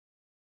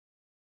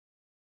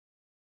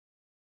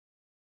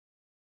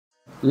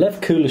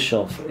Lev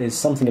Kuleshov is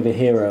something of a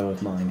hero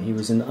of mine. He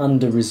was an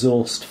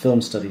under-resourced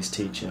film studies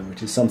teacher,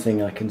 which is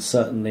something I can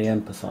certainly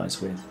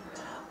empathise with.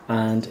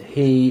 And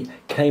he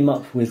came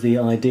up with the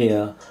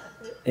idea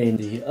in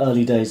the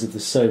early days of the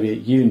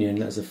Soviet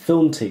Union as a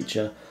film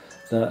teacher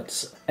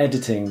that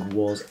editing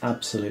was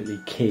absolutely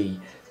key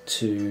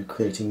to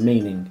creating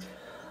meaning.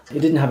 He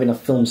didn't have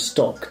enough film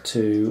stock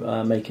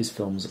to make his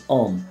films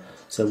on.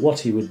 So what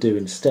he would do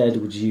instead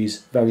would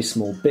use very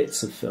small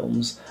bits of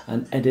films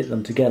and edit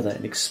them together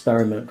and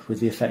experiment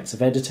with the effects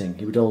of editing.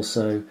 He would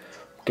also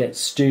get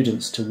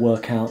students to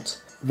work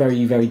out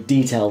very, very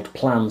detailed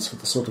plans for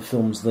the sort of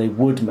films they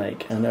would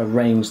make and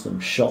arrange them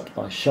shot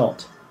by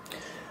shot.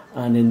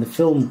 And in the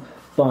film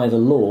By the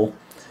Law,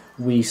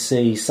 we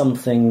see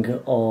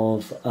something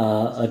of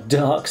a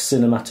dark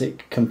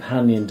cinematic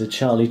companion to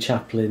Charlie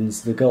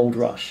Chaplin's The Gold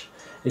Rush.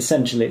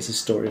 Essentially, it's a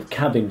story of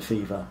cabin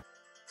fever.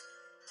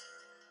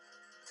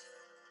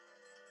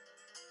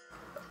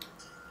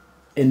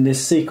 In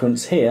this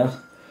sequence here,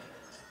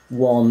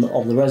 one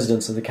of the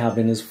residents of the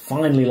cabin has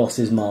finally lost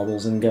his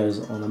marbles and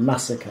goes on a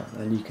massacre.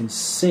 And you can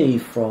see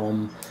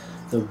from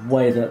the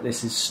way that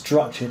this is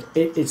structured,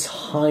 it's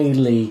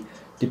highly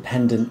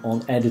dependent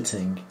on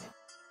editing.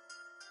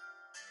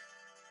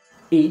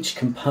 Each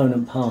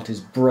component part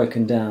is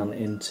broken down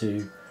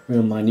into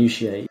real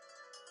minutiae.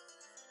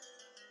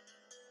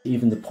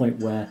 Even the point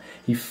where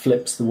he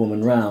flips the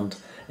woman round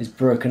is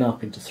broken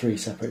up into 3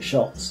 separate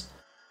shots.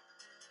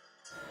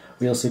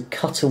 We also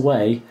cut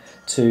away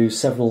to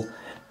several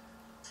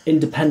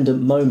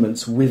independent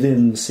moments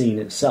within the scene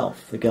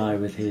itself. The guy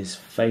with his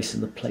face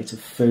in the plate of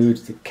food,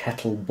 the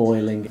kettle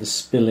boiling, the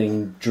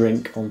spilling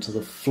drink onto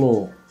the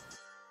floor.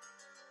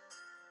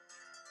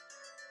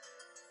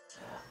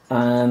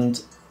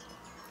 And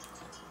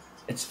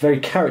it's very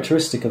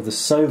characteristic of the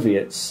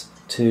Soviets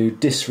to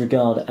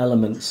disregard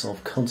elements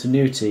of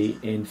continuity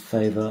in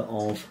favour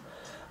of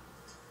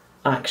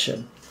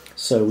action.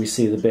 So we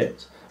see the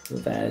bit,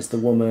 there's the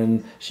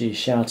woman, she's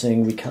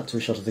shouting, we cut to a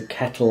shot of the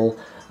kettle,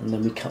 and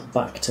then we cut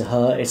back to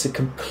her. It's a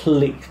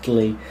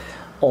completely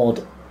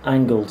odd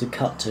angle to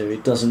cut to.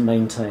 It doesn't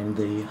maintain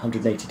the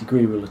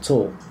 180-degree rule at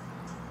all.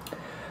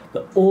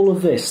 But all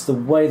of this, the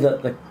way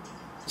that the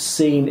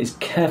scene is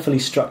carefully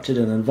structured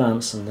in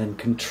advance and then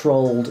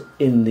controlled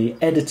in the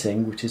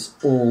editing, which is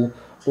all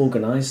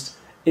organised,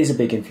 is a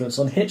big influence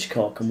on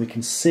Hitchcock. And we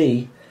can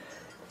see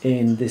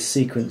in this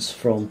sequence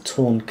from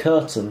Torn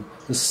Curtain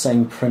the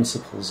same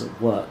principles at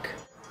work.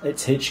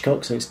 It's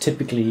Hitchcock, so it's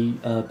typically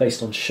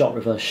based on shot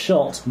reverse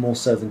shot, more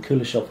so than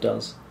Kuleshov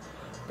does.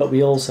 But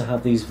we also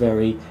have these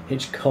very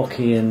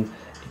Hitchcockian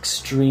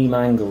extreme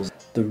angles.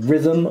 The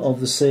rhythm of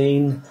the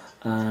scene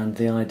and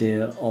the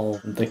idea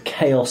of the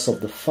chaos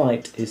of the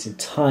fight is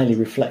entirely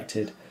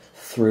reflected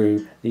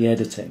through the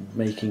editing,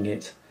 making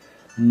it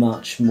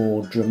much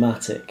more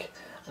dramatic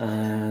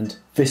and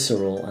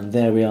visceral. And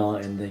there we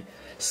are in the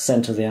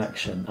centre of the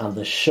action, and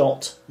the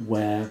shot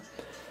where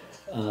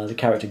the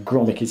character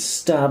Gromik is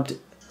stabbed,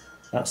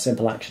 that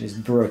simple action is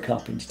broke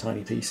up into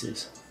tiny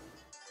pieces.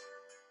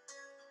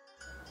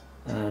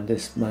 And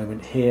this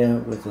moment here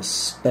with the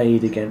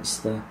spade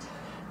against the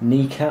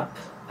kneecap,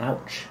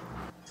 ouch.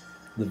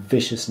 The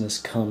viciousness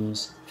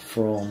comes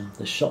from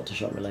the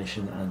shot-to-shot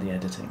relation and the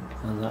editing.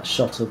 And that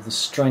shot of the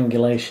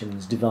strangulation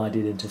is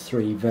divided into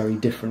 3 very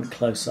different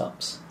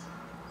close-ups.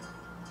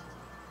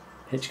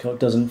 Hitchcock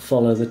doesn't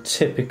follow the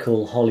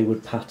typical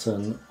Hollywood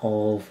pattern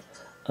of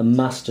a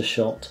master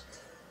shot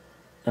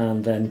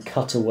and then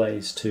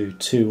cutaways to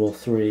 2 or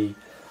 3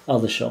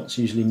 other shots,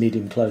 usually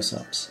medium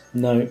close-ups.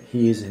 No,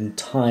 he is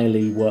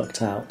entirely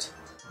worked out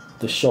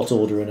the shot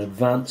order in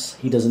advance.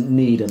 He doesn't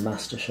need a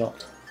master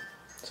shot.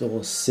 It's all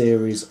a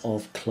series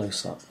of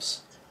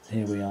close-ups.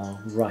 Here we are,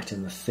 right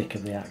in the thick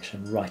of the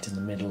action, right in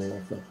the middle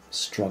of the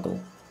struggle.